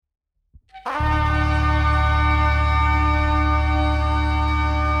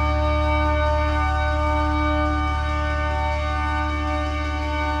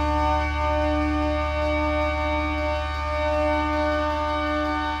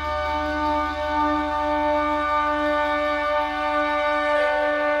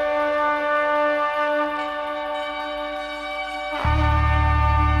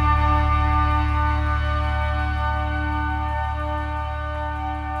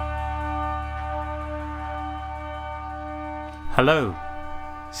Hello,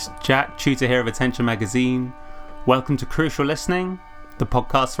 it's Jack, tutor here of Attention Magazine. Welcome to Crucial Listening, the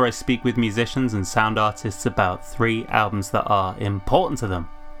podcast where I speak with musicians and sound artists about 3 albums that are important to them.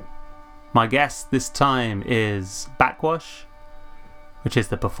 My guest this time is Backwash, which is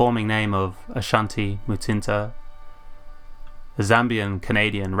the performing name of Ashanti Mutinta, a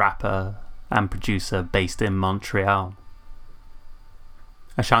Zambian-Canadian rapper and producer based in Montreal.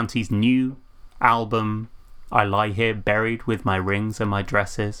 Ashanti's new album, I Lie Here Buried with My Rings and My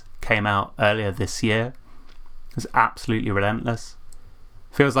Dresses, came out earlier this year. It's absolutely relentless.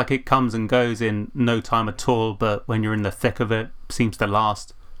 Feels like it comes and goes in no time at all, but when you're in the thick of it seems to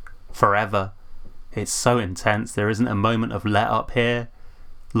last forever. It's so intense. There isn't a moment of let up here.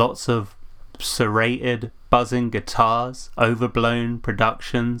 Lots of serrated, buzzing guitars, overblown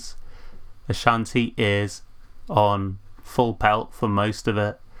productions. Ashanti is on full pelt for most of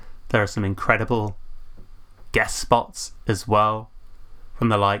it. There are some incredible guest spots as well from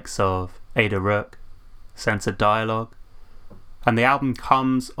the likes of Ada Rook, Censored Dialogue, and the album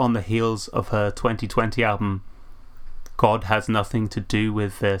comes on the heels of her 2020 album God Has Nothing to Do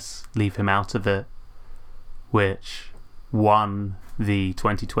With This, Leave Him Out of It, which won the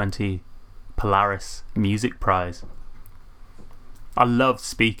 2020 Polaris Music Prize. I love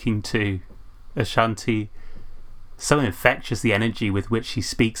speaking to Ashanti. So infectious, the energy with which she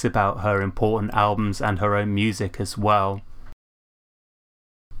speaks about her important albums and her own music as well.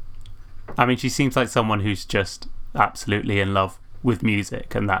 I mean, she seems like someone who's just absolutely in love with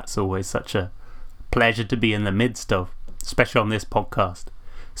music, and that's always such a pleasure to be in the midst of, especially on this podcast.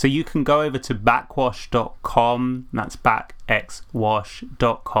 So you can go over to backwash.com, that's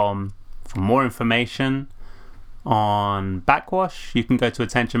backxwash.com, for more information on Backwash. You can go to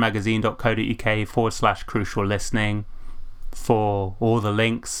attentionmagazine.co.uk/crucial listening for all the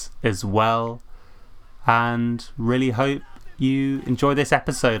links as well, and really hope you enjoy this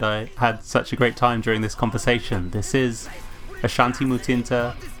episode. I had such a great time during this conversation. This is Ashanti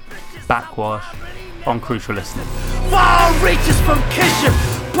Mutinta, Backwash on Crucial Listening. Far reaches from Kishan.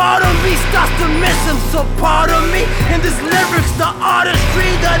 Part of me starts to miss him. So part of me in this lyrics, the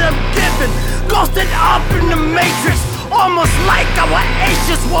artistry that I'm given, ghosted up in the matrix, almost like our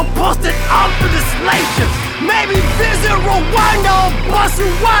ancients were posted up in the slave ships. Maybe visit Rwanda or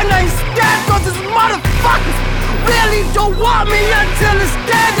Botswana instead, cause these motherfuckers really don't want me until it's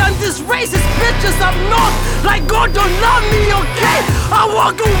dead. And these racist bitches up north, like God don't love me, okay? I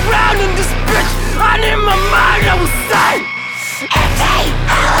walk around in this bitch, and in my mind I was saying, empty,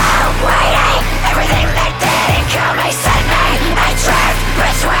 hello, waiting, everything that didn't kill me sent me, I drift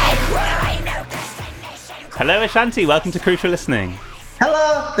between, where I know destination. Hello Ashanti, welcome to Crucial Listening.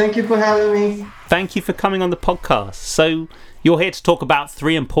 Hello, thank you for having me. Thank you for coming on the podcast. So you're here to talk about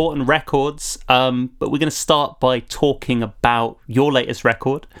 3 important records, but we're going to start by talking about your latest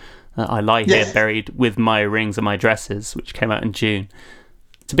record, I Lie Here Buried with My Rings and My Dresses, which came out in June.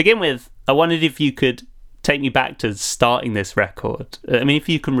 To begin with, I wondered if you could take me back to starting this record. I mean, if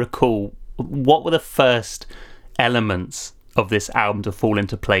you can recall, what were the first elements of this album to fall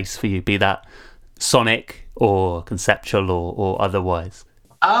into place for you, be that sonic or conceptual or otherwise?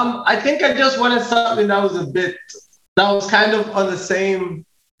 I think I just wanted something that was kind of on the same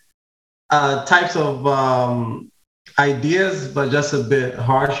types of ideas, but just a bit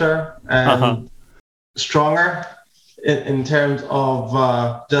harsher and stronger in terms of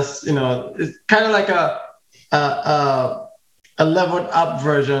just, it's kind of like a leveled up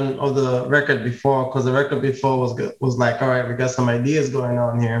version of the record before, because the record before was like, all right, we got some ideas going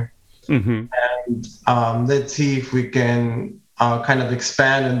on here. And let's see if we can kind of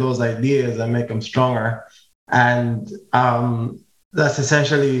expand on those ideas and make them stronger. And that's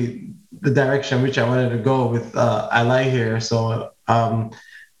essentially the direction which I wanted to go with I Lie Here. So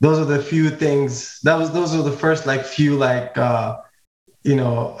those are the few things, those are the first few I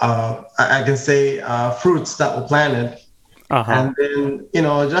can say fruits that were planted. And then,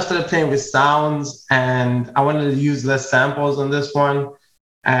 just started playing with sounds, and I wanted to use less samples on this one.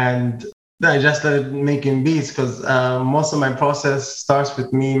 And then I just started making beats, because most of my process starts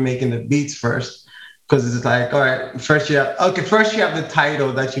with me making the beats first. Because it's like, all right, first you have the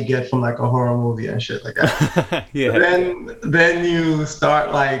title that you get from a horror movie and shit like that. Then you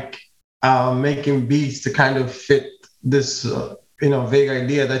start making beats to kind of fit this vague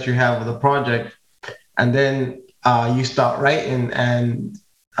idea that you have of the project. And then you start writing, and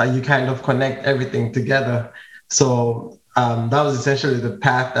you kind of connect everything together. So that was essentially the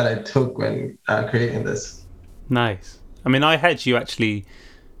path that I took when creating this. Nice. I mean, I heard you actually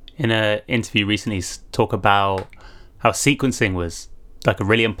in an interview recently talk about how sequencing was a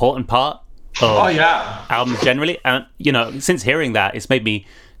really important part of yeah, albums generally. And, you know, since hearing that, it's made me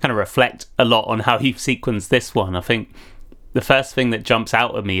kind of reflect a lot on how you've sequenced this one. I think the first thing that jumps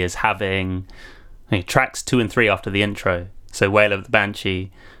out at me is having tracks 2 and 3 after the intro. So Wail of the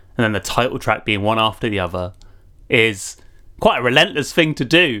Banshee, and then the title track being one after the other is quite a relentless thing to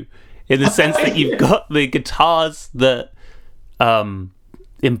do, in the sense that you've got the guitars that,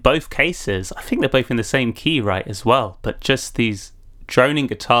 in both cases, I think they're both in the same key, right, as well, but just these droning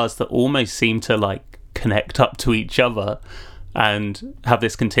guitars that almost seem to like connect up to each other and have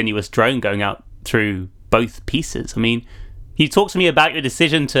this continuous drone going out through both pieces. I mean, can you talk to me about your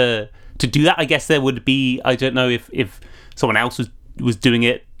decision to do that? I guess there would be, I don't know if someone else was doing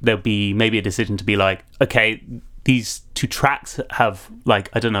it, there'd be maybe a decision to be like, okay, these two tracks have like,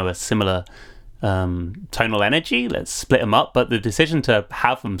 I don't know, a similar tonal energy, let's split them up. But the decision to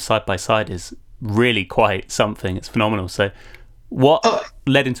have them side by side is really quite something. It's phenomenal. So what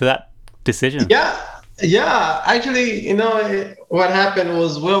led into that decision? Yeah, actually, you know, what happened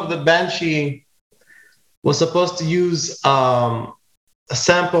was Will of the Banshee was supposed to use a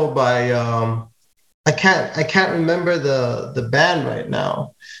sample by I can't remember the band right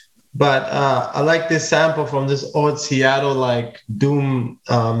now, but I like this sample from this old Seattle like doom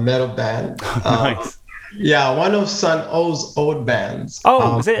metal band. Nice. Yeah, one of Sun O's old bands.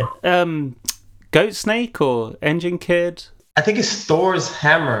 Was it Goat Snake or Engine Kid? I think it's Thor's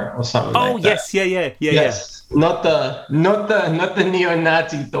Hammer or something. Oh, like yes, that. yeah. Yes, not the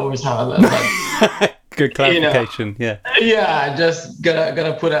neo-Nazi Thor's Hammer. But, good clarification. You know, yeah, just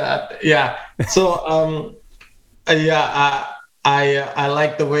gotta put it out there. Yeah. So I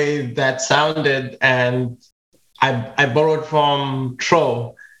like the way that sounded, and I borrowed from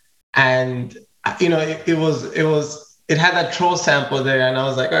Tro, and you know it had that Tro sample there, and I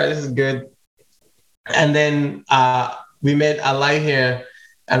was like, all right, this is good. And then we made A Lie Here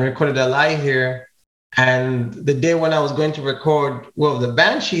and recorded A Lie Here, and the day when I was going to record Will of the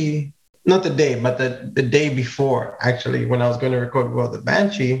Banshee, not the day, but the day before, actually, when I was going to record Will of the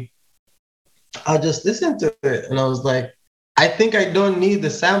Banshee, I just listened to it and I was like, I think I don't need the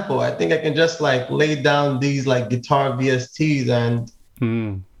sample. I think I can just like lay down these like guitar VSTs and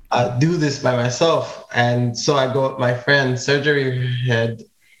do this by myself. And so I go with my friend Surgery Head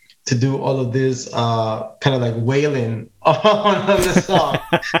to do all of this kind of like wailing on the song.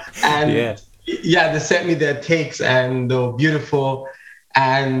 And yeah, they sent me their takes and they were beautiful.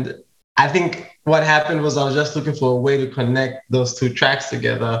 And I think what happened was I was just looking for a way to connect those two tracks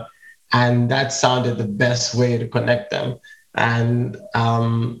together. And that sounded the best way to connect them. And,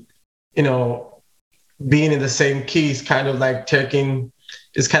 you know, being in the same key is kind of like taking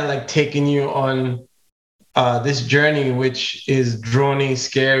you on this journey, which is drony,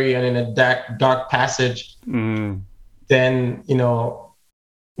 scary, and in a dark passage. Then, you know,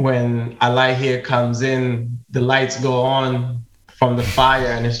 when A Lie Here comes in, the lights go on from the fire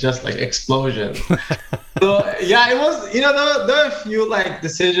and it's just like explosion. So yeah, it was, you know, there were a few like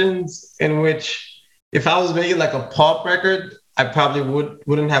decisions in which if I was making like a pop record, I probably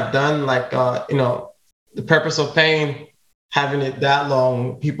wouldn't have done like, you know, The Purpose of Pain, having it that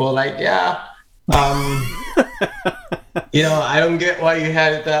long. People are like, yeah, you know, I don't get why you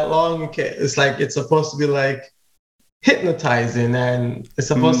had it that long. It's like, it's supposed to be like hypnotizing, and it's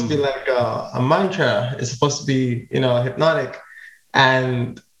supposed to be like a mantra. It's supposed to be, you know, hypnotic.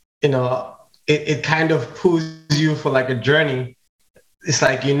 And, you know, it kind of pulls you for like a journey. It's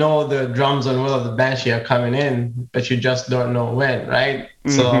like, you know, the drums on Will of the Banshee are coming in, but you just don't know when, right?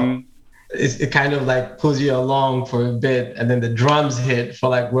 So it kind of like pulls you along for a bit, and then the drums hit for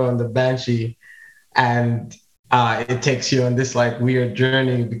like Will of the Banshee, and it takes you on this like weird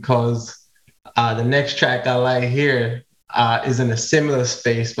journey, because the next track, A Lie Here, is in a similar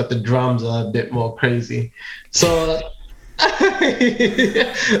space, but the drums are a bit more crazy. So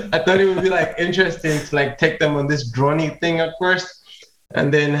I thought it would be like interesting to like take them on this drony thing at first,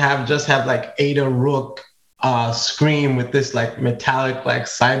 and then have like Ada Rook scream with this like metallic like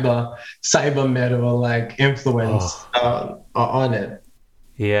cyber metal like influence on it.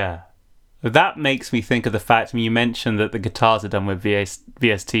 Yeah, that makes me think of the fact, I mean, you mentioned that the guitars are done with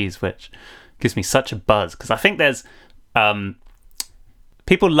VSTs, which gives me such a buzz, because I think there's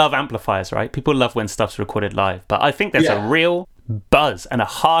people love amplifiers, right? People love when stuff's recorded live, but I think there's a real buzz and a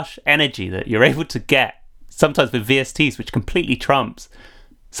harsh energy that you're able to get sometimes with VSTs, which completely trumps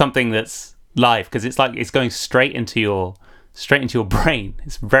something that's live, because it's like it's going straight into your brain.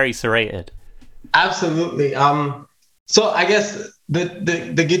 It's very serrated. Absolutely. So I guess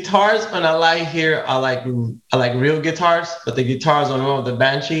the guitars on A Lie Here are like real guitars, but the guitars on Will of the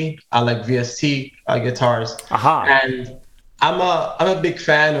Banshee are like VST guitars. Aha. And I'm a big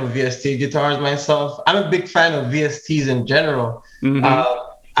fan of VST guitars myself. I'm a big fan of VSTs in general.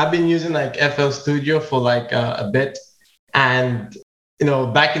 I've been using like FL Studio for like a bit, and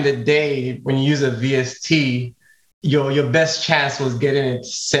back in the day when you use a VST, your best chance was getting it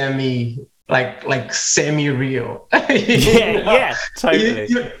semi real. Yeah,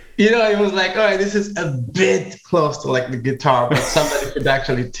 totally. It was like, all right, this is a bit close to like the guitar, but somebody could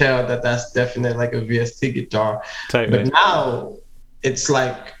actually tell that that's definitely like a VST guitar. Totally. But now it's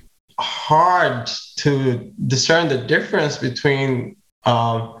like hard to discern the difference between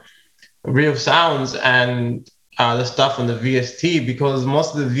real sounds and the stuff on the VST, because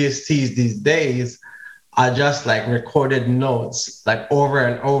most of the VSTs these days are just like recorded notes, like over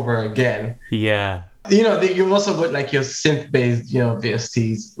and over again. Yeah. You've also got like your synth-based,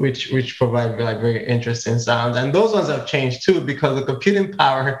 VSTs, which provide like very interesting sounds, and those ones have changed too, because the computing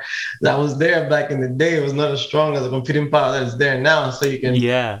power that was there back in the day was not as strong as the computing power that is there now. So you can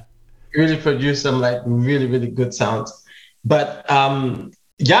really produce some like really, really good sounds. But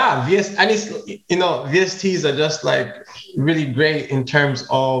VSTs are just like really great in terms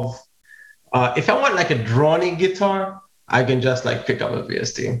of if I want like a droning guitar, I can just like pick up a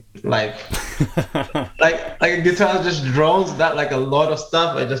VST. Like a guitar just drones that like a lot of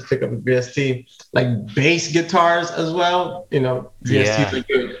stuff. I just pick up a VST. Like bass guitars as well. VSTs are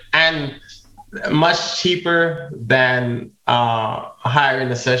good and much cheaper than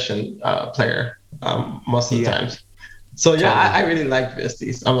hiring a session player most of the times. So I really like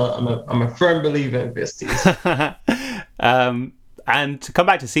VSTs. I'm a firm believer in VSTs. And to come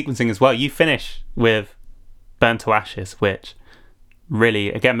back to sequencing as well, you finish with Burn to Ashes, which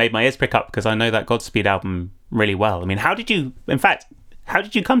really, again, made my ears prick up, because I know that Godspeed album really well. I mean, how did you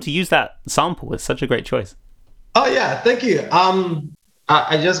come to use that sample? It's such a great choice. Oh, yeah, thank you.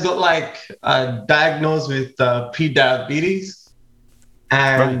 I just got diagnosed with pre-diabetes.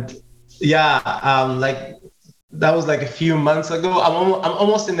 And that was like a few months ago. I'm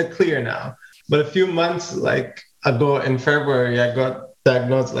almost in the clear now. But a few months ago in February, I got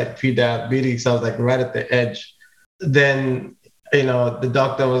diagnosed like pre-diabetes. I was like right at the edge. Then, the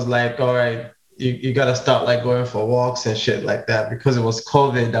doctor was like, all right, you got to start like going for walks and shit like that, because it was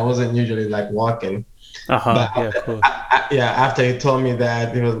COVID. I wasn't usually like walking. After he told me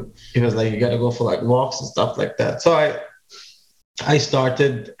that, he was like, you got to go for like walks and stuff like that. So I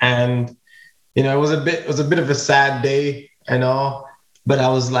started, and, it was a bit of a sad day and all, but I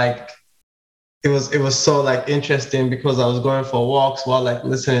was like, it was so like interesting, because I was going for walks while like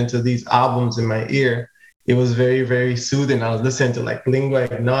listening to these albums in my ear. It was very, very soothing. I was listening to like Lingua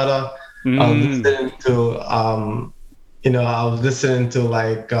Ignota. I was listening to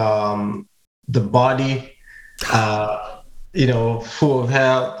like The Body, Full of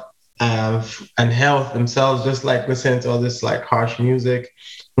Health, and Health themselves, just like listening to all this like harsh music.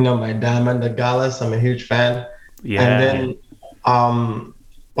 My Diamond the Gallus, I'm a huge fan. Yeah. And then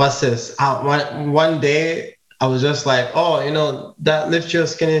what's this? One day I was just like, that Lift Your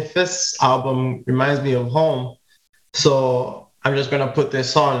Skinny Fists album reminds me of home. So I'm just going to put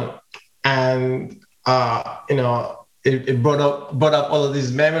this on. And, it brought up all of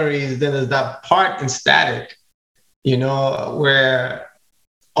these memories. Then there's that part in Static, where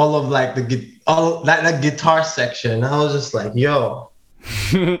all of like that guitar section. I was just like, yo,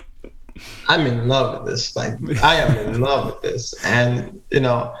 I'm in love with this. Like, I am in love with this. And,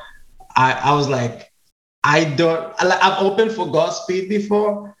 I was like, I've opened for Godspeed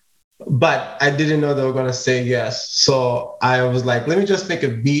before, but I didn't know they were going to say yes. So I was like, let me just make a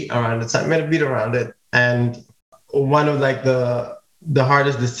beat around it. So I made a beat around it. And one of like the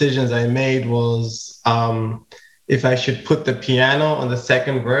hardest decisions I made was if I should put the piano on the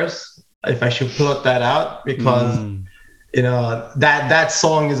second verse, if I should plot that out, because that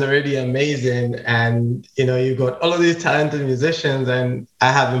song is already amazing, and you got all of these talented musicians, and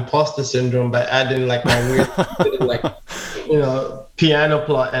I have imposter syndrome by adding like my weird like piano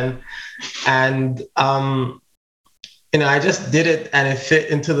plot, and I just did it, and it fit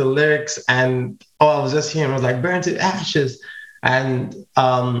into the lyrics, and all I was just hearing was like Burn to Ashes, and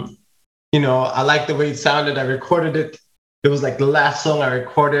I liked the way it sounded. I recorded it. It was like the last song I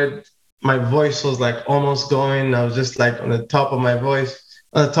recorded. My voice was like almost going. I was just like on the top of my voice,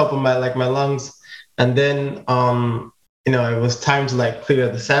 on the top of my lungs. And then, it was time to like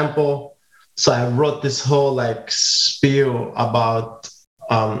clear the sample. So I wrote this whole like spiel about,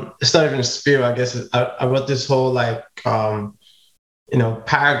 it's not even a spiel, I guess. I wrote this whole like,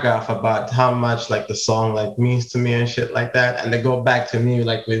 paragraph about how much like the song like means to me and shit like that. And they go back to me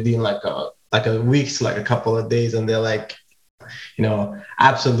like within like a week to like a couple of days, and they're like,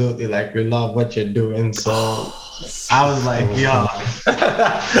 absolutely, like, we love what you're doing. So I was like, yeah.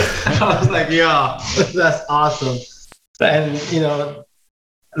 I was like, yeah, that's awesome. And,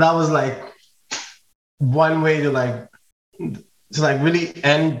 that was like one way to really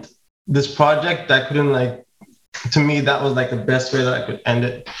end this project. I couldn't to me, that was like the best way that I could end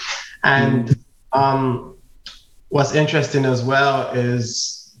it. And what's interesting as well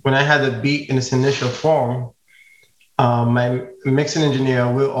is when I had the beat in its initial form, my mixing engineer,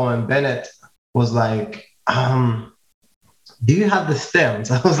 Will Owen Bennett, was like, do you have the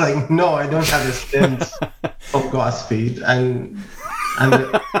stems? I was like, no, I don't have the stems of Godspeed. And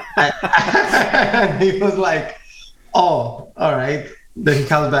he was like, oh, all right. Then he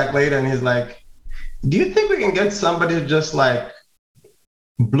comes back later and he's like, do you think we can get somebody to just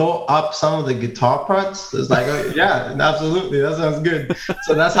blow up some of the guitar parts? It's like, oh, yeah, absolutely. That sounds good.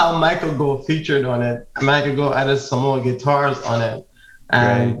 So that's how Michael Go featured on it. Michael Go added some more guitars on it.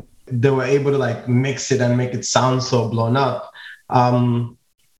 And they were able to mix it and make it sound so blown up.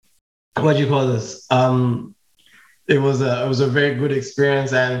 What do you call this? It was a very good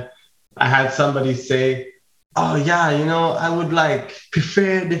experience. And I had somebody say, oh yeah, I would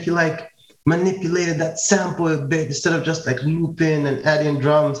prefer it if you manipulated that sample a bit instead of just looping and adding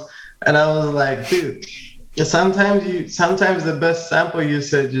drums. And I was like, dude, sometimes the best sample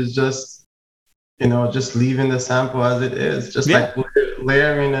usage is just leaving the sample as it is, just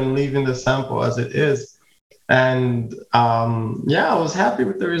layering and leaving the sample as it is. And I was happy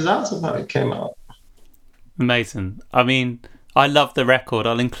with the results of how it came out. Amazing. I mean, I love the record.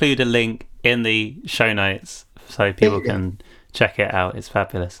 I'll include a link in the show notes so people can check it out. It's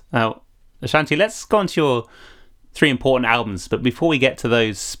fabulous. Now, Ashanti, let's go on to your 3 important albums. But before we get to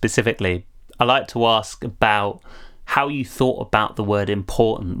those specifically, I'd like to ask about how you thought about the word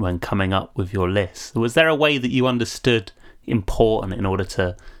important when coming up with your list. Was there a way that you understood important in order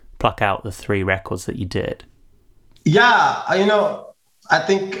to pluck out the 3 records that you did? Yeah, I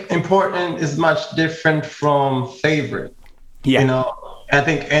think important is much different from favorite. Yeah. I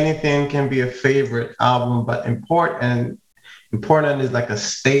think anything can be a favorite album, but important is like a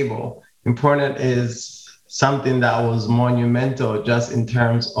stable. Important is something that was monumental just in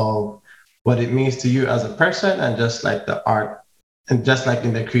terms of what it means to you as a person and just like the art and just like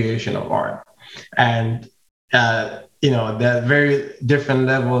in the creation of art. And, there are very different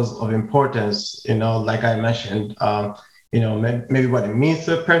levels of importance, like I mentioned, maybe what it means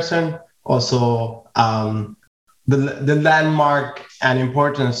to a person, also the landmark and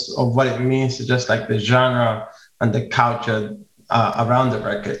importance of what it means to just like the genre and the culture around the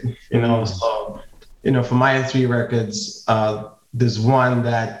record, So, for my 3 records, there's one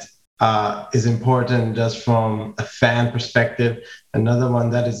that is important just from a fan perspective, another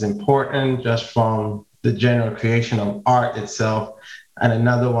one that is important just from the general creation of art itself, and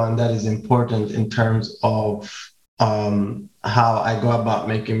another one that is important in terms of how I go about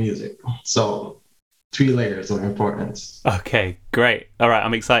making music. So 3 layers of importance. Okay, great. All right,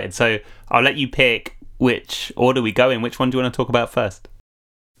 I'm excited. So I'll let you pick which order we go in. Which one do you want to talk about first?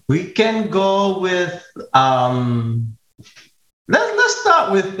 We can go with let's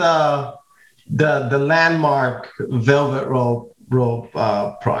start with the landmark Velvet Rope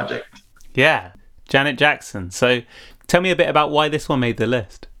project. Yeah, Janet Jackson. So tell me a bit about why this one made the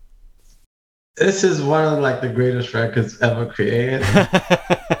list. This is one of the greatest records ever created.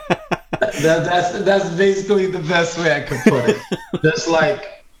 That's basically the best way I could put it. Just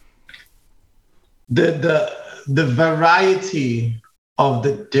the variety of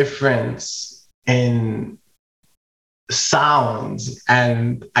the difference in sounds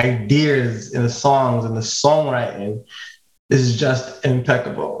and ideas in the songs and the songwriting is just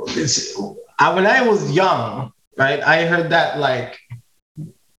impeccable. When I was young, right, I heard that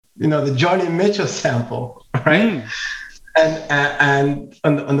the Joni Mitchell sample, right? And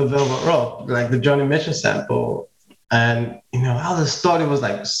on the Velvet Rope, the Joni Mitchell sample. And, I just thought it was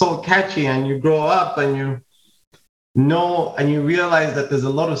so catchy, and you grow up and you realize that there's a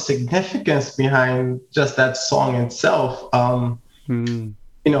lot of significance behind just that song itself.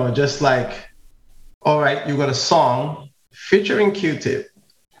 Just all right, you got a song featuring Q-Tip,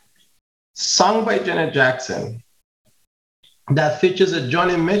 sung by Janet Jackson, that features a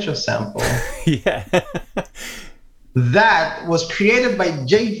Joni Mitchell sample. Yeah. That was created by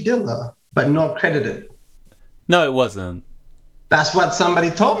Jay Dilla, but not credited. No, it wasn't. That's what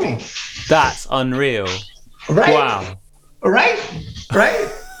somebody told me. That's unreal. Right? Wow. Right?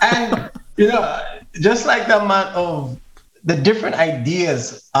 And, just like the amount of the different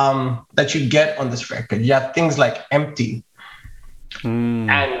ideas that you get on this record, you have things like Empty.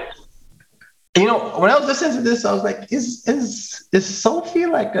 And You know, when I was listening to this, I was like, is Sophie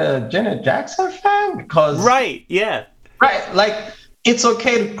like a Janet Jackson fan? Because right, yeah, right, like it's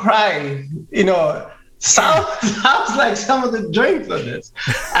okay to cry. You know, sounds like some of the joints on this,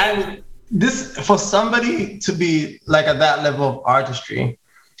 and this for somebody to be like at that level of artistry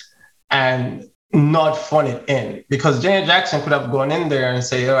and not phone it in, because Janet Jackson could have gone in there and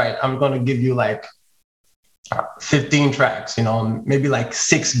say, all right, I'm going to give you like 15 tracks, you know, maybe like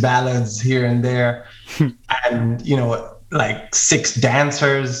 6 ballads here and there, and, you know, like 6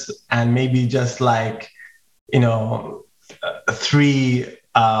 dancers, and maybe just like, you know, 3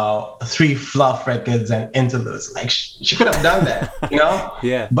 fluff records and interludes. Like she could have done that, you know?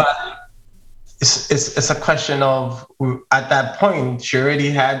 Yeah. But it's a question of, at that point, she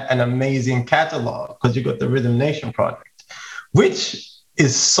already had an amazing catalog because you got the Rhythm Nation project, which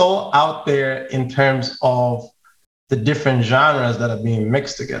is so out there in terms of the different genres that are being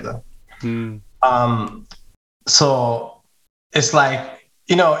mixed together. So it's like,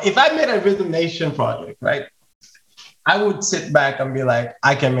 you know, if I made a Rhythm Nation project, right, I would sit back and be like,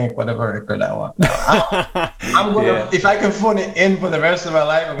 I can make whatever record I want. I'm gonna, if I can phone it in for the rest of my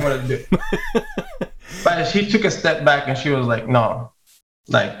life, I'm gonna do it. But she took a step back and she was like, no,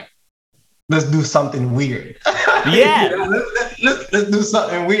 like, let's do something weird. Yeah. You know, let's do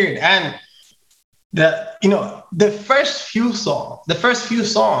something weird. And the first few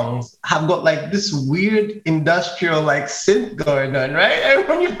songs have got like this weird industrial like synth going on, right? And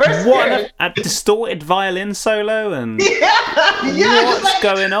when you first hear a distorted violin solo and yeah, what's like,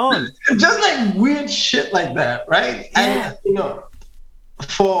 going on? Just like weird shit like that, right? Yeah. And you know,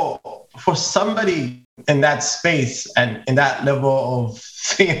 for somebody in that space and in that level of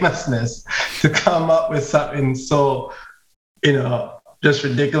famousness to come up with something so, you know, just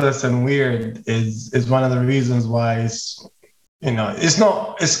ridiculous and weird is one of the reasons why it's, you know,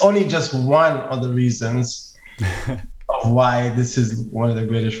 it's only just one of the reasons of why this is one of the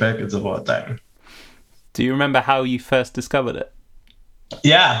greatest records of all time. Do you remember how you first discovered it?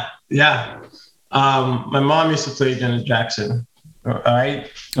 Yeah. My mom used to play Janet Jackson. All right.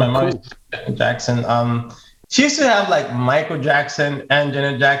 My mom used to play Janet Jackson. She used to have like Michael Jackson and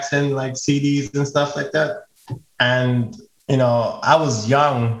Janet Jackson like CDs and stuff like that. And you know, I was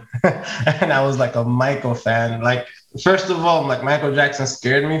young and I was like a Michael fan. Like, first of all, like Michael Jackson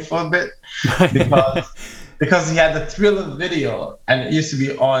scared me for a bit because he had the Thriller video and it used to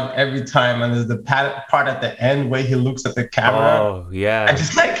be on every time. And there's the part at the end where he looks at the camera. Oh, yeah. And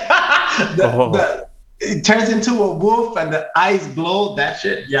just like, it turns into a wolf and the eyes glow, that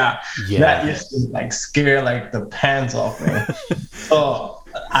shit. Yeah. That used to like scare like the pants off me. So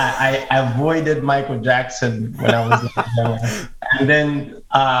I avoided Michael Jackson when I was young. And then,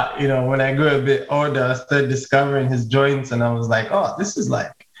 you know, when I grew a bit older, I started discovering his joints and I was like, oh, this is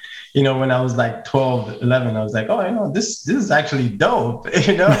like, you know, when I was like 12, 11, I was like, oh, you know, this is actually dope.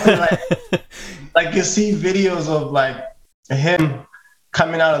 You know, like you see videos of like him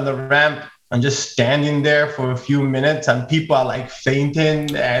coming out on the ramp and just standing there for a few minutes and people are like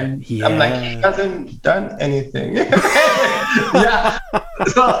fainting and I'm like, he hasn't done anything. Yeah.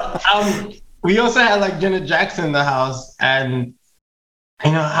 So we also had like Janet Jackson in the house and,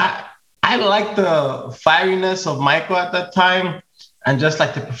 you know, I like the fieriness of Michael at that time and just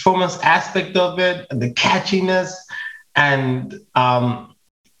like the performance aspect of it and the catchiness. And,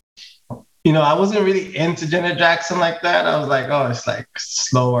 you know, I wasn't really into Janet Jackson like that. I was like, oh, it's like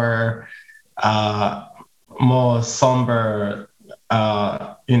slower, more somber,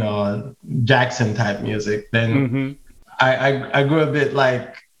 you know, Jackson type music. Then I grew a bit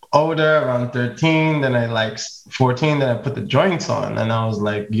like older, around 13, then I like 14, then I put the joints on and I was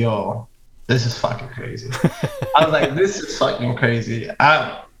like, yo, this is fucking crazy. I was like, this is fucking crazy.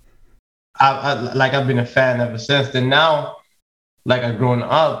 I like I've been a fan ever since. Then now, like I've grown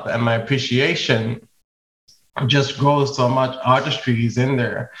up and my appreciation just grows so much artistry is in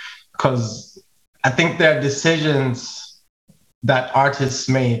there. Because I think there are decisions that artists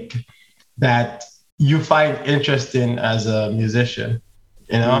make that you find interesting as a musician,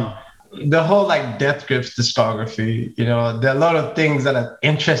 you know? The whole like Death Grips discography, you know, there are a lot of things that are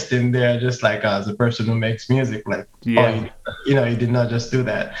interesting there, just like as a person who makes music, like, oh, you know, you did not just do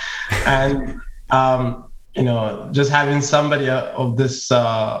that. And, you know, just having somebody of this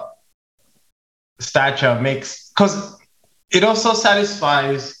stature makes, because it also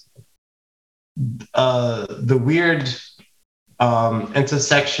satisfies the weird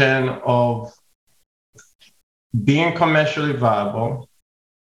intersection of being commercially viable,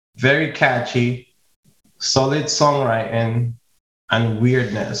 very catchy, solid songwriting, and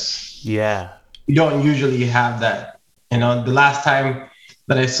weirdness. Yeah. You don't usually have that. You know, the last time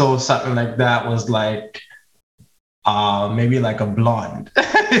that I saw something like that was like maybe like a blonde.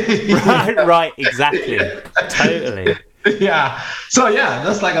 Right, exactly. Totally. Yeah. So yeah,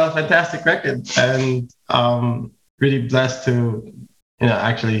 that's like a fantastic record, and really blessed to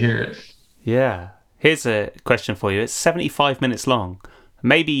actually hear it. Yeah. Here's a question for you. It's 75 minutes long.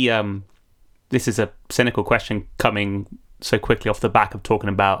 Maybe this is a cynical question coming so quickly off the back of talking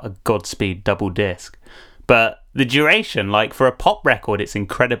about a Godspeed double disc, but the duration, like for a pop record, it's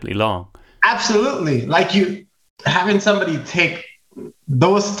incredibly long. Absolutely. Like you having somebody take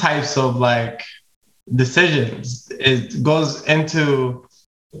those types of like decisions, it goes into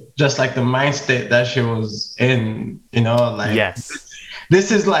just like the mind state that she was in, like yes.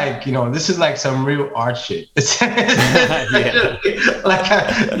 This is like, this is like some real art shit. Yeah.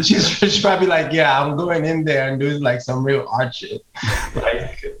 Like she's probably like, yeah, I'm going in there and doing like some real art shit.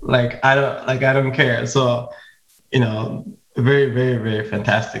 like I don't care. So, very, very, very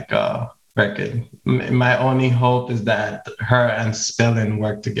fantastic record. My only hope is that her and Spellin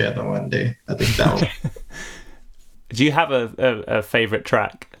work together one day. I think that will. Do you have a favorite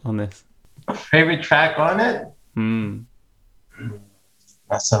track on this? A favorite track on it?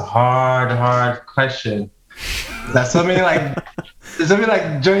 That's a hard question. There's so many like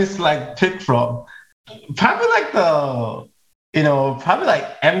joints to like pick from. Probably like probably like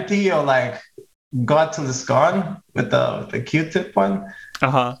Empty or like God Till It's Gone with the Q-Tip one.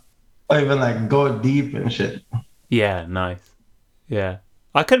 Uh-huh. Or even like Go Deep and shit. Yeah, nice. Yeah.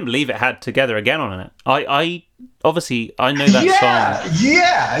 I couldn't believe it had Together Again on it. I obviously I know that song.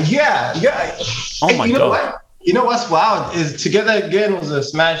 Yeah. Oh my God. What? You know what's wild is Together Again was a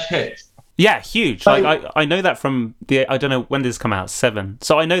smash hit. Yeah, huge. Like I know that from I don't know when did this come out, 7.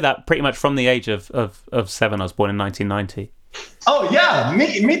 So I know that pretty much from the age of 7. I was born in 1990. Oh yeah,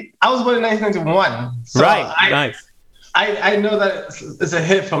 me. I was born in 1991. So right, nice. I know that it's a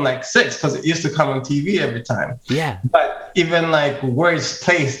hit from like 6 because it used to come on TV every time. Yeah. But even like where it's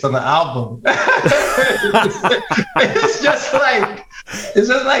placed on the album, it's just like,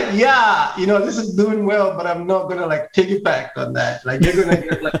 yeah, this is doing well, but I'm not gonna like piggyback on that. Like you're gonna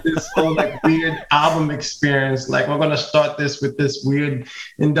get like this whole like weird album experience. Like we're gonna start this with this weird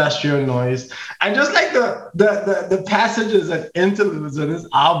industrial noise. I just like the passages and interludes of this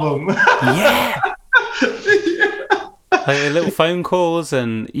album. Yeah. Like little phone calls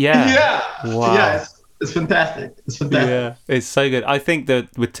and wow. Yeah, it's fantastic. Yeah, it's so good. I think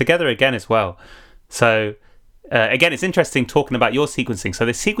that with Together Again as well. So again, it's interesting talking about your sequencing. So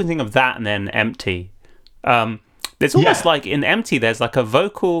the sequencing of that and then Empty. There's almost like in Empty, there's like a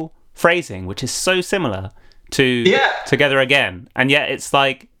vocal phrasing which is so similar to Together Again, and yet it's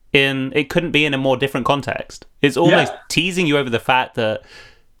like it couldn't be in a more different context. It's almost teasing you over the fact that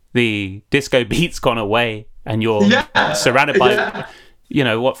the disco beat's gone away. And you're surrounded by,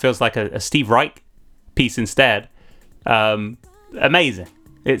 what feels like a Steve Reich piece instead. Amazing.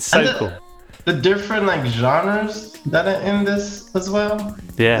 It's so cool. The different like genres that are in this as well.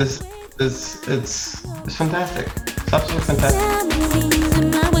 Yeah. It's fantastic. It's absolutely fantastic.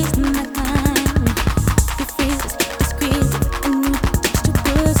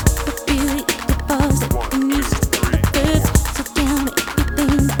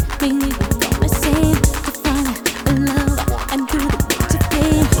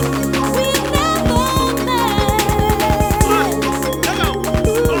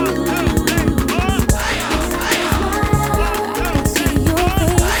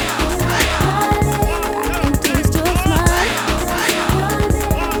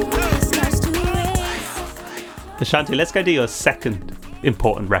 Ashanti, let's go to your second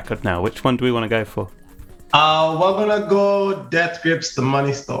important record now. Which one do we want to go for? We're gonna go Death Grips the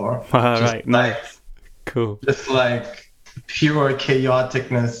Money Store. All right, nice, cool. Just like pure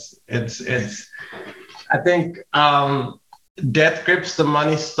chaoticness. It's. I think Death Grips the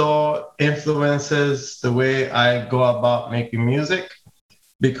Money Store influences the way I go about making music,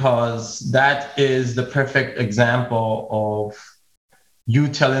 because that is the perfect example of you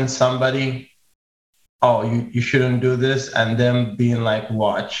telling somebody, oh, you shouldn't do this, and them being like,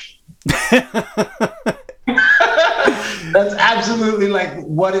 watch. That's absolutely like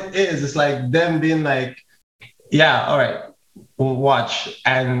what it is. It's like them being like, yeah, all right, we'll watch.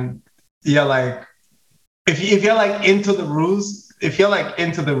 And you're like, if you're like into the rules,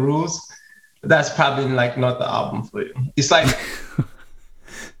 that's probably like not the album for you. It's like,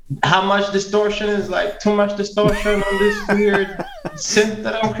 how much distortion is like too much distortion on this weird synth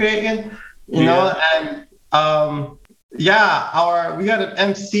that I'm creating? You know, and we got an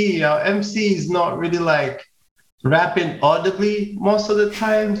MC. Our MC is not really like rapping audibly most of the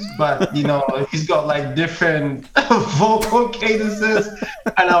times, but you know, he's got like different vocal cadences.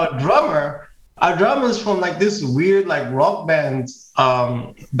 And our drummer's from like this weird like rock band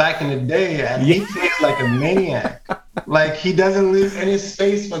back in the day, and he plays like a maniac. Like he doesn't leave any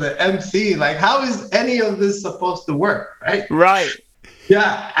space for the MC. Like, how is any of this supposed to work, right? Right.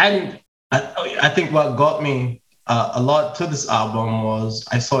 Yeah, and I think what got me a lot to this album was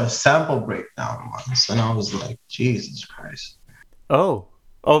I saw a sample breakdown once, and I was like, Jesus Christ. Oh,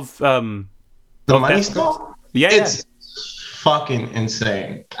 of the Money Store? Yeah, it's fucking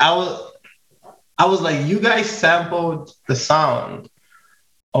insane. I was like, you guys sampled the sound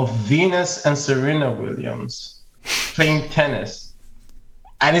of Venus and Serena Williams playing tennis,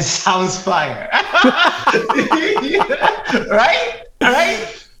 and it sounds fire. Right?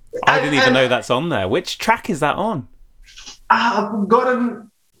 I didn't even know that's on there. Which track is that on? I've forgotten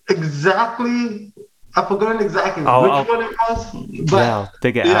exactly which one it was. But yeah, I'll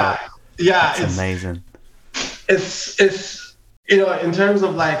dig it out. Yeah, it's amazing. It's you know, in terms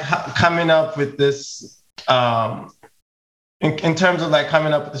of like coming up with this, in terms of like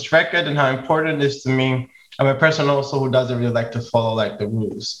coming up with this record and how important it is to me. I'm a person also who doesn't really like to follow like the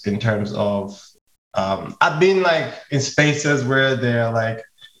rules in terms of. I've been like in spaces where they're like,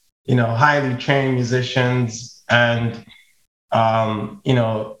 you know, highly trained musicians, and you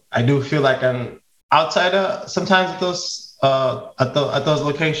know, I do feel like I'm outsider sometimes at those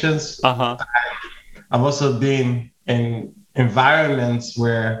locations. Uh-huh. I've also been in environments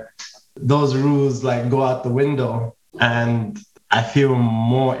where those rules like go out the window, and I feel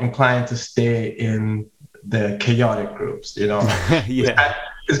more inclined to stay in the chaotic groups. You know, yeah,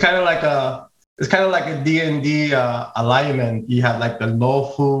 it's kind of like a D&D alignment. You have like the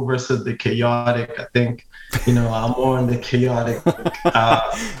lawful versus the chaotic. I think, you know, I'm more in the chaotic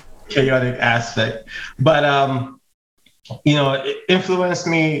aspect. But, you know, it influenced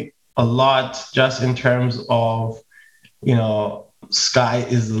me a lot just in terms of, you know, sky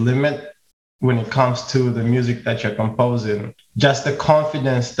is the limit when it comes to the music that you're composing. Just the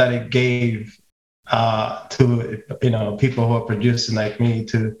confidence that it gave to, you know, people who are producing like me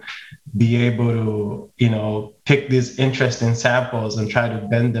to be able to, you know, pick these interesting samples and try to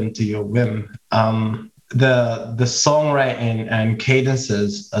bend them to your whim. The songwriting and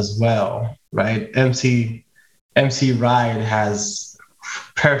cadences as well, right? MC Ride has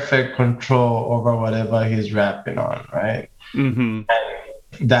perfect control over whatever he's rapping on, right? Mm-hmm.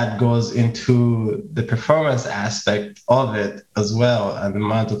 And that goes into the performance aspect of it as well, and the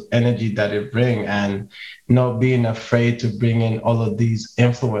amount of energy that it brings, and not being afraid to bring in all of these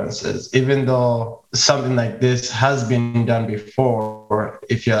influences, even though something like this has been done before.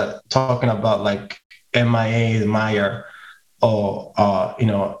 If you're talking about like MIA, Meyer, or you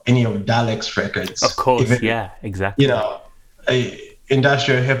know, any of Dalek's records, of course, even, yeah, exactly. You know,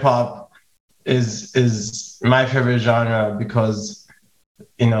 industrial hip hop is my favorite genre because,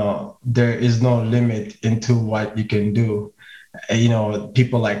 you know, there is no limit into what you can do. You know,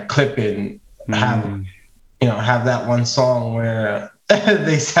 people like Clippin have that one song where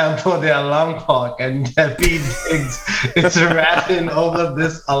they sample the alarm clock, and David Diggs is rapping over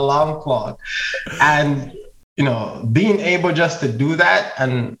this alarm clock. And, you know, being able just to do that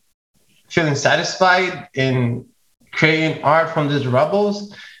and feeling satisfied in creating art from these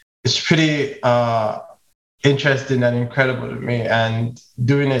rebels is pretty interesting and incredible to me. And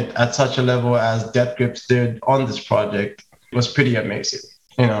doing it at such a level as Death Grips did on this project was pretty amazing,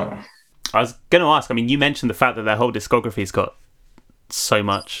 you know. I was going to ask, I mean, you mentioned the fact that their whole discography's got so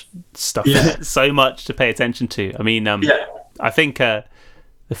much stuff in it, so much to pay attention to. I mean, I think the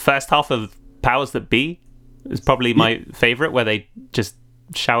first half of Powers That Be is probably my favorite, where they just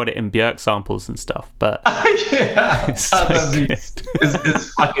showered it in Björk samples and stuff. But it's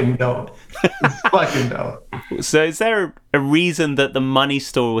fucking dope. It's fucking dope. So is there a reason that the Money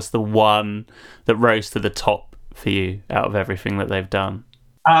Store was the one that rose to the top for you out of everything that they've done?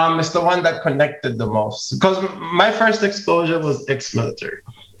 It's the one that connected the most, because my first exposure was ex-military.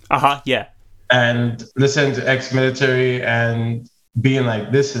 Yeah. And listening to ex-military and being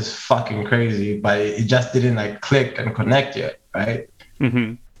like, this is fucking crazy, but it just didn't like click and connect yet, right?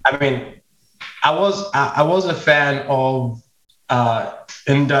 Mm-hmm. I mean, I was a fan of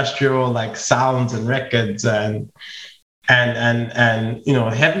industrial like sounds and records and you know,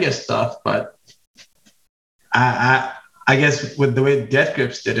 heavier stuff, but I guess with the way Death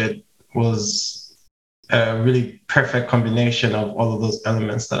Grips did it was a really perfect combination of all of those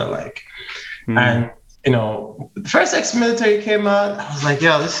elements that I like. And, you know, the first ex-military came out, I was like,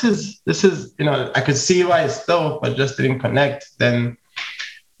 yeah, this is, you know, I could see why it's dope, but just didn't connect. Then,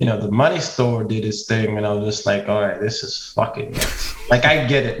 the Money Store did its thing, and I was just like, all right, this is fucking nuts. Like, I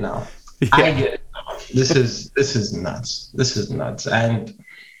get it now. Yeah. I get it now. This is nuts. This is nuts. And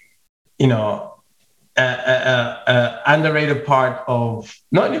underrated part of,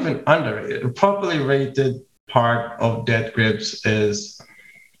 not even underrated, a properly rated part of Death Grips is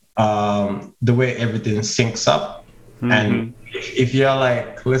the way everything syncs up. Mm-hmm. And if you're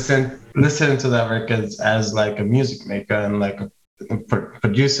like listening to that records as like a music maker and like a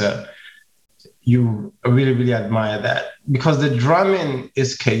producer, you really, really admire that, because the drumming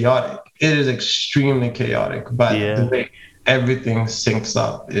is chaotic. It is extremely chaotic, but the way everything syncs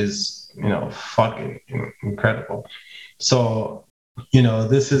up is, fucking incredible. So,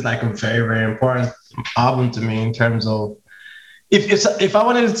 this is like a very, very important album to me in terms of if I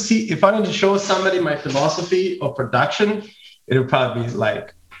wanted to show somebody my philosophy of production, it would probably be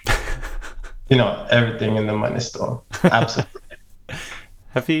like, everything in the Money Store. Absolutely.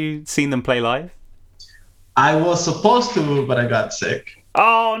 Have you seen them play live? I was supposed to, but I got sick.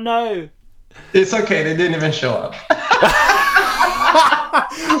 Oh, no. It's okay. They didn't even show up.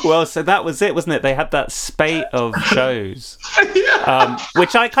 Well, so that was it, wasn't it? They had that spate of shows,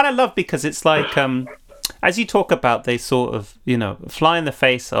 which I kind of love, because it's like, as you talk about, they sort of, fly in the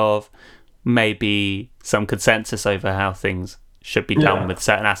face of maybe some consensus over how things should be done with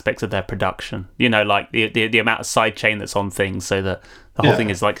certain aspects of their production. Like the amount of sidechain that's on things, so that the whole thing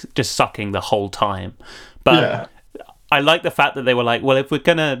is like just sucking the whole time. But I like the fact that they were like, well, if we're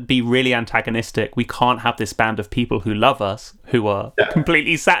going to be really antagonistic, we can't have this band of people who love us, who are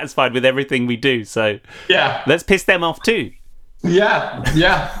completely satisfied with everything we do. So let's piss them off too. Yeah.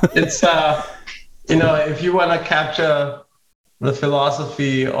 It's, if you want to capture the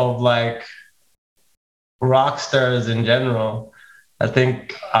philosophy of like rock stars in general, I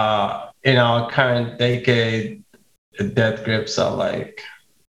think in our current decade, Death Grips are like,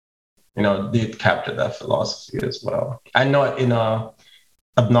 did capture that philosophy as well. I know it in a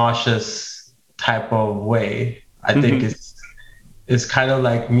obnoxious type of way. I think it's kind of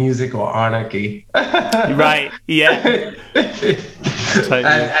like music or anarchy. Right, yeah. Totally.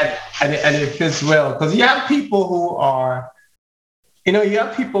 And it fits well, because you have people who are, you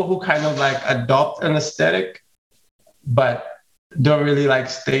have people who kind of like adopt an aesthetic, but don't really like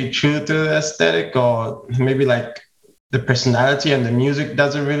stay true to the aesthetic, or maybe like the personality and the music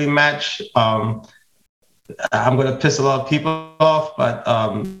doesn't really match. I'm going to piss a lot of people off, but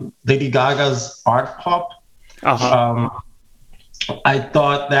Lady Gaga's art pop, I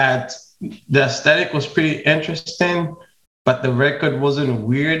thought that the aesthetic was pretty interesting, but the record wasn't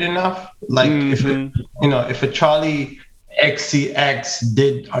weird enough. Like if a Charlie XCX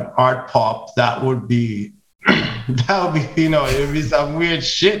did an art pop, that would be it would be some weird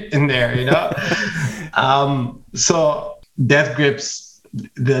shit in there, So Death Grips,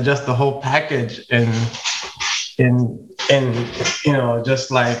 they're just the whole package, and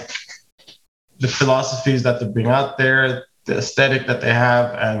just like the philosophies that they bring out there, the aesthetic that they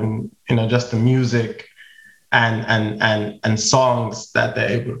have, and just the music and songs that they're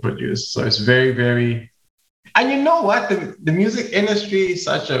able to produce. So it's very, very, and you know what? The music industry is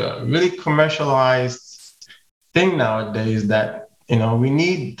such a really commercialized thing nowadays that, we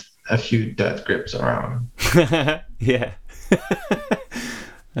need a few Death Grips around. Yeah.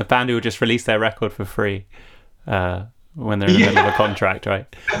 A band who will just release their record for free when they're in the middle of a contract, right?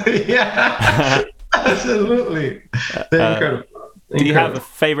 Yeah, absolutely. They're incredible. Do you have a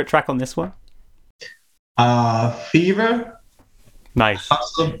favorite track on this one? Fever. Nice.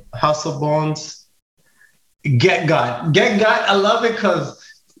 House of Bones. Get God. I love it because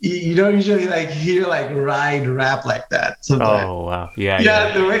you don't usually like hear like Ride rap like that. Sometimes. Oh wow,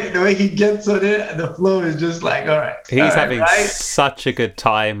 yeah. The way he gets on it, the flow is just like, all right. He's having such a good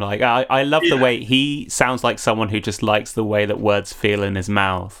time. Like I love the way he sounds like someone who just likes the way that words feel in his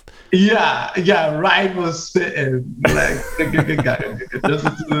mouth. Yeah. Ride was spitting like good guy. Just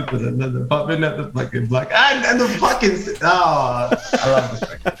another popping at the fucking block and the fucking. Oh,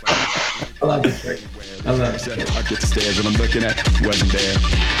 I love this record. I love this record. I get the stairs and I'm looking at wasn't there.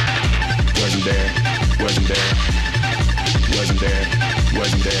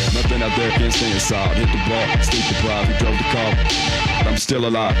 Nothing out there can stay inside. Hit the ball, sleep deprived, we drove the car. But I'm still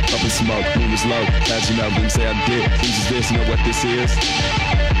alive, up in smoke, moon is low. As you know, didn't say I did. Please is this, know what this is?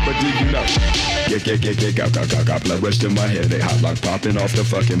 But do you know? Go, blood rush to my head. They hot lock popping off the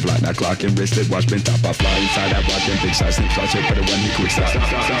fucking block. Now clock and wristed, watch been top. I fly inside that watch and big shots, snip shots, hit for the one he quick stop.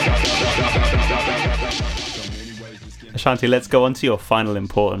 Ashanti, let's go on to your final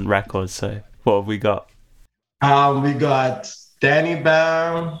important record. So, what have we got? We got Danny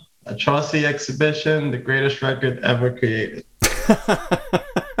Brown, Atrocity Exhibition, the greatest record ever created.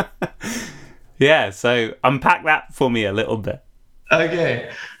 Yeah, so unpack that for me a little bit.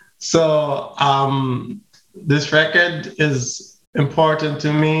 Okay. So this record is important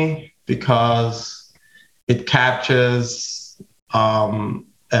to me because it captures an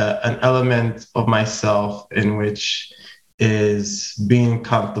element of myself in which is being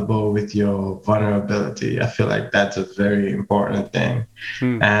comfortable with your vulnerability. I feel like that's a very important thing.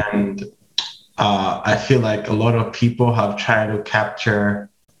 And I feel like a lot of people have tried to capture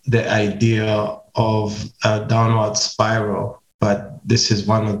the idea of a downward spiral, but this is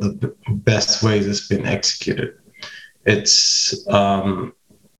one of the best ways it's been executed. It's, it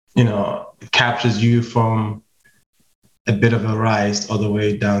captures you from a bit of a rise all the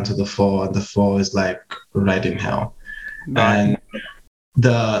way down to the fall, and the fall is like right in hell. Right. And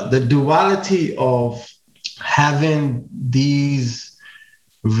the duality of having these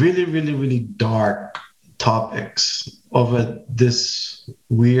really, really, really dark topics over this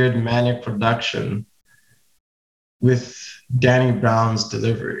weird manic production with Danny Brown's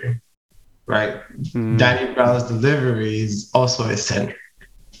delivery, right? Danny Brown's delivery is also eccentric,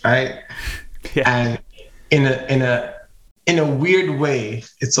 right? Yeah. And in a weird way,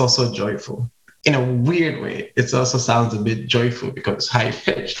 it's also joyful. In a weird way, it also sounds a bit joyful because it's high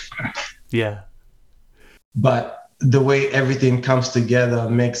pitched. Yeah. But the way everything comes together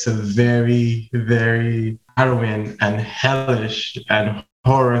makes a very, very harrowing and hellish and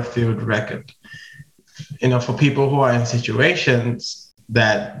horror-filled record. For people who are in situations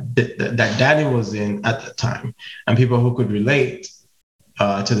that Danny was in at the time, and people who could relate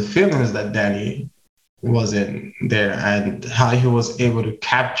to the feelings that Danny was in there, and how he was able to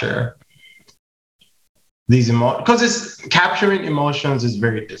capture these emotions, because capturing emotions is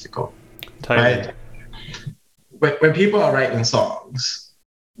very difficult. Totally. Right? When people are writing songs,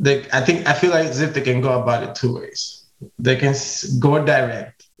 I feel like as if they can go about it two ways. They can go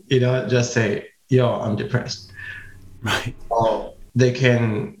direct, just say, yo, I'm depressed. Right. Or they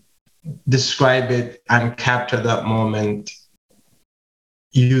can describe it and capture that moment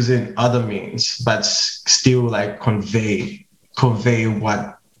using other means, but still like convey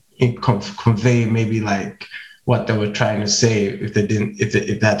maybe like what they were trying to say if they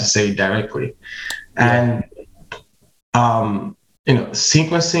had to say it directly. Yeah. And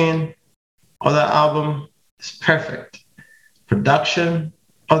sequencing of that album is perfect. Production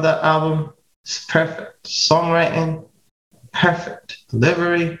of that album is perfect. Songwriting, perfect.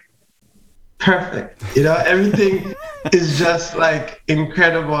 Delivery, perfect. Everything is just like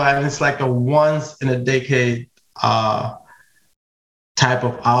incredible, and it's like a once in a decade type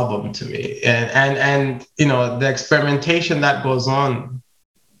of album to me. And the experimentation that goes on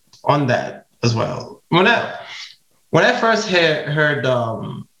that as well. When I first heard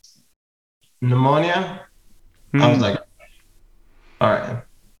Pneumonia, I was like, all right,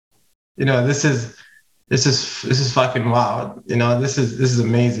 this is fucking wild. This is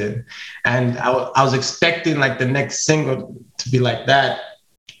amazing. And I was expecting like the next single to be like that.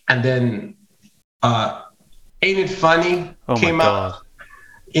 And then Ain't It Funny came out.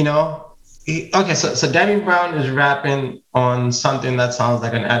 So Danny Brown is rapping on something that sounds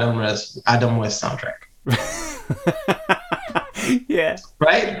like an Adam West soundtrack. Yeah.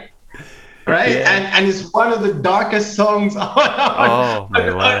 Right? Yeah. And it's one of the darkest songs on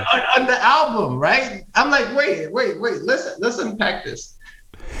the album, right? I'm like, wait, let's unpack this.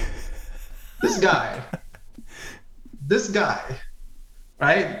 This guy,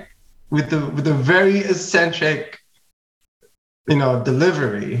 right? With the very eccentric,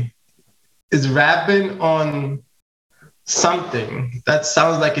 delivery, is rapping on something that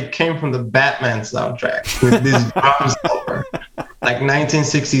sounds like it came from the Batman soundtrack with these drums over, like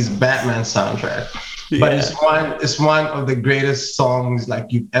 1960s Batman soundtrack. Yeah. But it's one of the greatest songs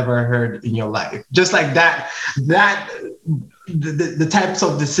like you've ever heard in your life. Just like that the types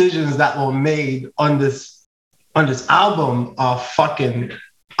of decisions that were made on this album are fucking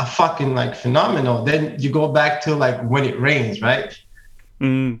like phenomenal. Then you go back to like When It Rains, right?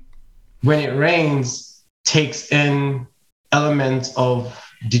 When It Rains takes in elements of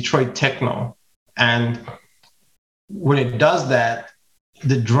Detroit techno, and when it does that,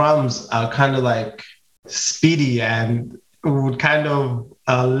 the drums are kind of like speedy and would kind of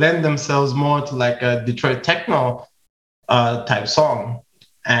lend themselves more to like a Detroit techno type song.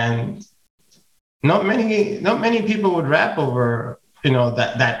 And not many people would rap over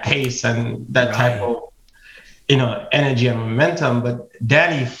that pace and that type of energy and momentum, but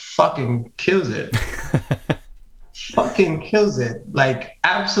Danny fucking kills it. Fucking kills it, like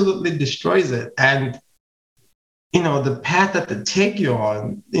absolutely destroys it. And the path that they take you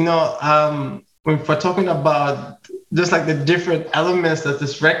on, if we're talking about just like the different elements that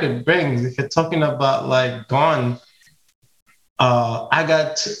this record brings, if you're talking about like Gone, I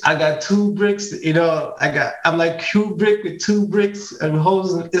got 2 bricks, you know, I'm like Kubrick with 2 bricks and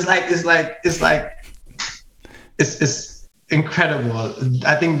holes. It's incredible.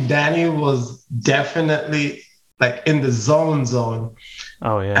 I think Danny was definitely like in the zone.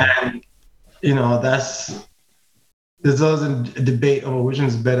 Oh yeah. And you know, there's always a debate over which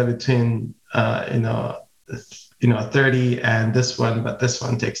one's better between 30 and this one, but this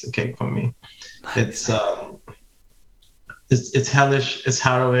one takes the cake for me. It's hellish, it's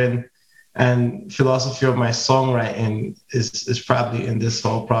harrowing, and philosophy of my songwriting is probably in this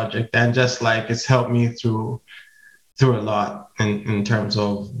whole project, and just like it's helped me through a lot in terms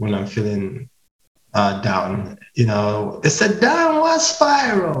of when I'm feeling down. You know, it's a downward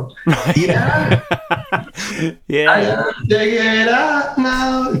spiral. Yeah. Yeah. I am digging it out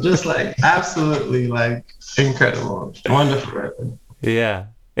now. Just like absolutely like incredible, wonderful record. Yeah,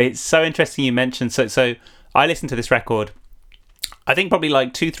 it's so interesting you mentioned. So I listened to this record, I think probably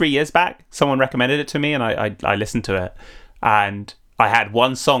like 2-3 years back. Someone recommended it to me, and I listened to it, and I had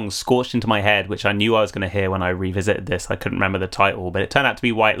one song scorched into my head, which I knew I was going to hear when I revisited this. I couldn't remember the title, but it turned out to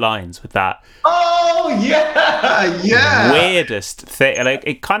be White Lines with that. Oh yeah. Weirdest thing. Like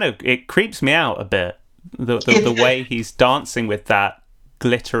it creeps me out a bit. The way he's dancing with that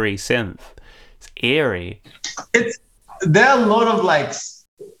glittery synth. It's eerie. There are a lot of like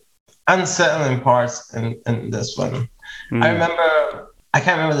unsettling parts in this one. I remember, I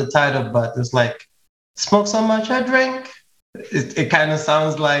can't remember the title, but it's like, smoke so much I drink. It kind of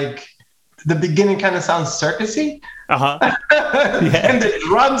sounds like, the beginning kind of sounds circusy. Yeah. And the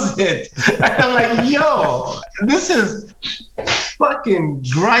drums hit. And I'm like, yo, this is fucking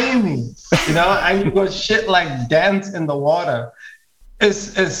grimy. You know, and you got shit like Dance in the Water.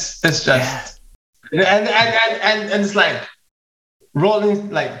 It's just, and it's like,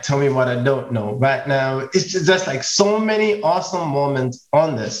 Rolling, like, tell me what I don't know right now. It's just like so many awesome moments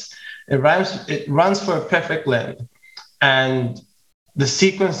on this. It runs for a perfect length, and the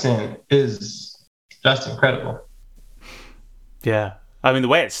sequencing is just incredible. Yeah, I mean the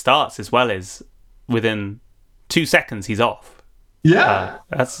way it starts as well is within 2 seconds he's off. Yeah,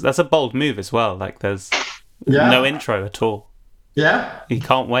 that's a bold move as well. Like there's no intro at all. Yeah, he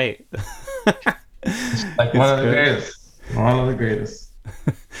can't wait. It's like one of the greatest. One of the greatest.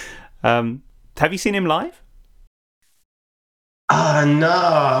 Have you seen him live?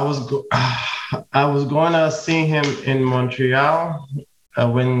 No, I was going to see him in Montreal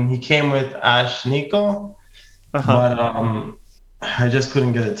when he came with Ash Nico, but I just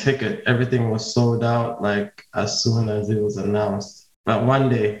couldn't get a ticket. Everything was sold out like as soon as it was announced. But one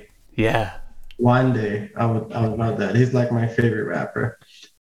day, I would love that. He's like my favorite rapper.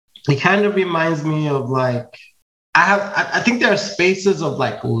 He kind of reminds me of like, I think there are spaces of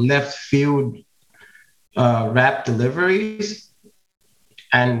like left field rap deliveries,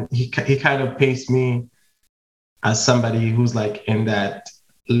 and he kind of paints me as somebody who's like in that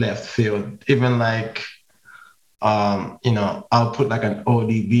left field. Even like, I'll put like an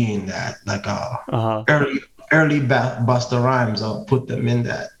ODB in that, like early Busta Rhymes. I'll put them in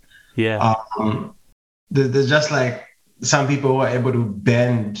that. Yeah. There's just like some people who are able to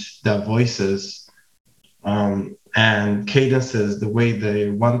bend their voices and cadences the way they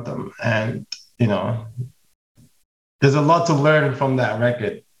want them. And, there's a lot to learn from that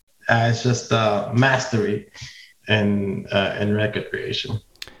record. It's just mastery in record creation.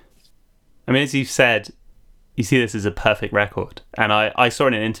 I mean, as you've said, you see this as a perfect record. And I saw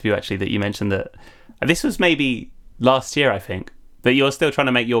in an interview actually that you mentioned that this was maybe last year, I think, that you're still trying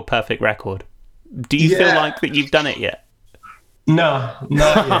to make your perfect record. Do you feel like that you've done it yet? No,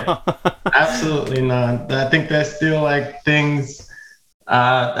 not yet. Absolutely not. I think there's still like things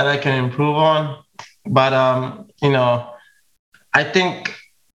that I can improve on. But, I think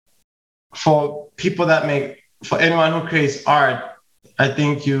for anyone who creates art, I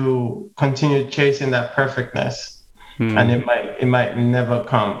think you continue chasing that perfectness and it might never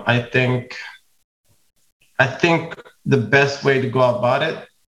come. I think the best way to go about it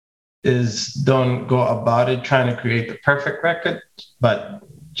is don't go about it trying to create the perfect record, but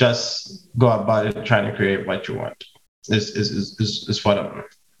just go about it trying to create what you want. Is what I'm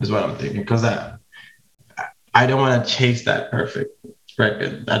thinking, because I don't want to chase that perfect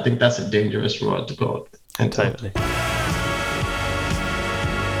record. I think that's a dangerous road to go into. Totally.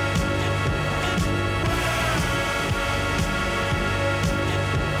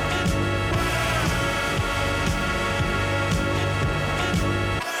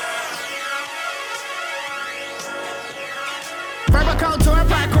 Verbal culture,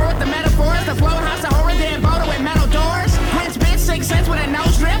 parkour, the metaphors, the flow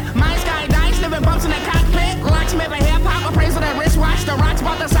Bones in the cockpit, locksmith of hip-hop, appraisal that wristwatch. The rocks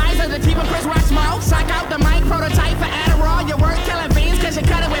about the size of the team of Chris Rock's mouth. Suck out the mic, prototype for Adderall. Your work killing beans cause you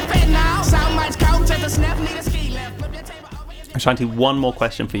cut it with fentanyl. So much coke, just a sniff, need a ski lift. Flip your table over your... Ashanti, one more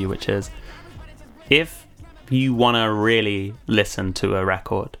question for you, which is, if you want to really listen to a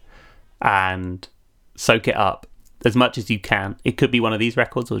record and soak it up as much as you can, it could be one of these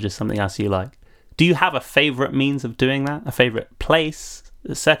records or just something else you like. Do you have a favourite means of doing that? A favourite place,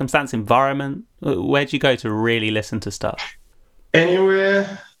 circumstance, environment? Where do you go to really listen to stuff?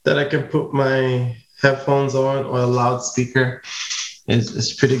 Anywhere that I can put my headphones on or a loudspeaker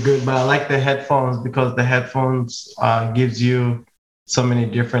is pretty good. But I like the headphones because the headphones gives you so many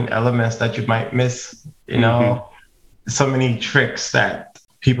different elements that you might miss, you know, so many tricks that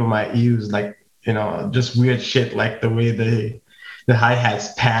people might use, like, you know, just weird shit like the way the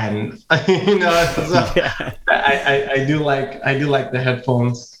hi-hats pan, you know. So yeah. I do like the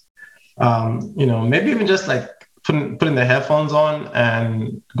headphones. You know, maybe even just like putting the headphones on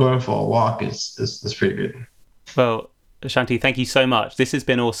and going for a walk is pretty good. Well, Ashanti, thank you so much. This has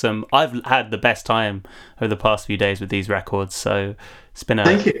been awesome. I've had the best time over the past few days with these records, so it's been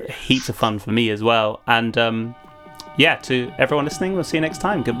heaps of fun for me as well. And yeah, to everyone listening, we'll see you next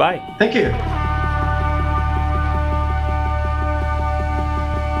time. Goodbye. Thank you.